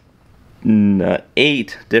 8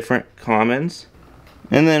 different commons.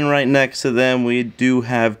 And then right next to them, we do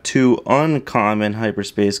have 2 uncommon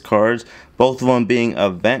hyperspace cards, both of them being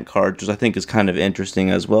event cards, which I think is kind of interesting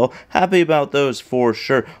as well. Happy about those for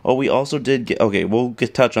sure. Oh, we also did get, okay, we'll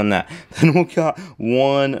touch on that. Then we got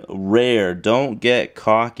 1 rare. Don't get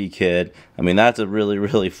cocky, kid. I mean, that's a really,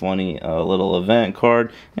 really funny little event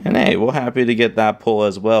card. And hey, we're happy to get that pull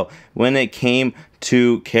as well. When it came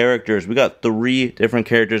to characters, we got 3 different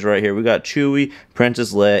characters right here. We got Chewie,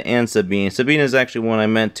 Princess Leia, and Sabine. Sabine is actually one I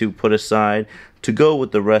meant to put aside to go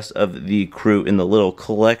with the rest of the crew in the little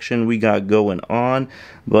collection we got going on.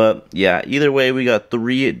 But yeah, either way, we got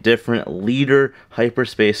 3 different leader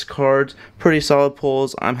hyperspace cards. Pretty solid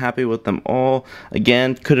pulls. I'm happy with them all.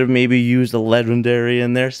 Again, could have maybe used a legendary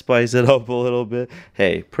in there, spice it up a little bit.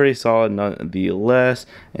 Hey, pretty solid nonetheless.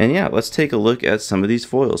 And yeah, let's take a look at some of these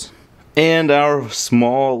foils. And our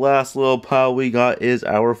small last little pile we got is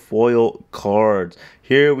our foil cards.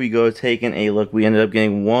 Here we go, taking a look. We ended up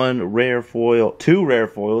getting 1 rare foil, 2 rare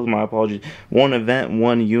foils, my apologies. 1 event,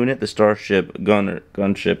 1 unit. The Starship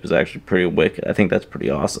gunship is actually pretty wicked. I think that's pretty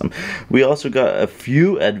awesome. We also got a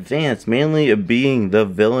few advanced, mainly being the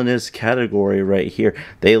villainous category right here.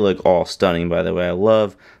 They look all stunning, by the way. I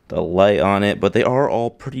love the light on it, but they are all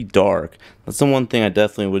pretty dark. That's the one thing I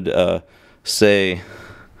definitely would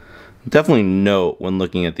definitely note when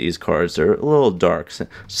looking at these cards. They're a little dark,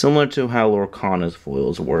 similar to how Lorcana's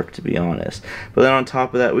foils work, to be honest. But then on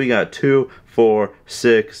top of that, we got 2, 4,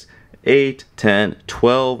 6, 8, 10,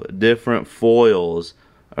 12 different foils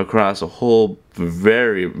across a whole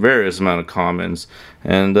various amount of commons.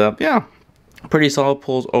 And yeah, pretty solid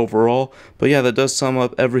pulls overall. But yeah, that does sum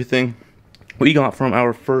up everything we got from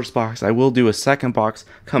our first box. I will do a second box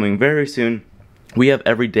coming very soon. We have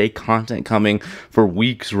everyday content coming for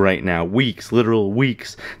weeks right now. Weeks, literal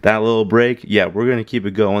weeks. That little break, yeah, we're going to keep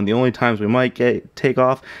it going. The only times we might take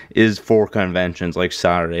off is for conventions, like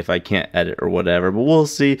Saturday, if I can't edit or whatever. But we'll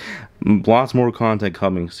see. Lots more content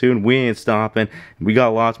coming soon. We ain't stopping. We got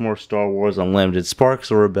lots more Star Wars Unlimited.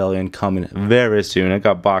 Sparks of Rebellion coming very soon. I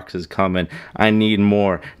got boxes coming. I need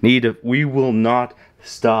more. We will not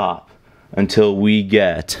stop until we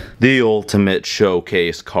get the ultimate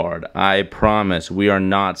showcase card. I promise we are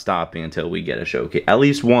not stopping until we get a showcase, at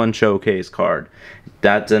least 1 showcase card.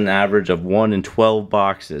 That's an average of 1 in 12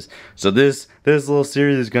 boxes. So this little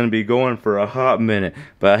series is going to be going for a hot minute.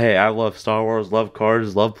 But hey, I love Star Wars, love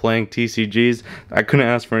cards, love playing TCGs. I couldn't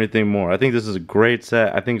ask for anything more. I think this is a great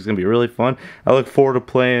set. I think it's going to be really fun. I look forward to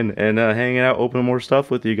playing and hanging out, opening more stuff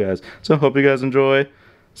with you guys. So hope you guys enjoy.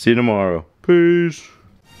 See you tomorrow. Peace.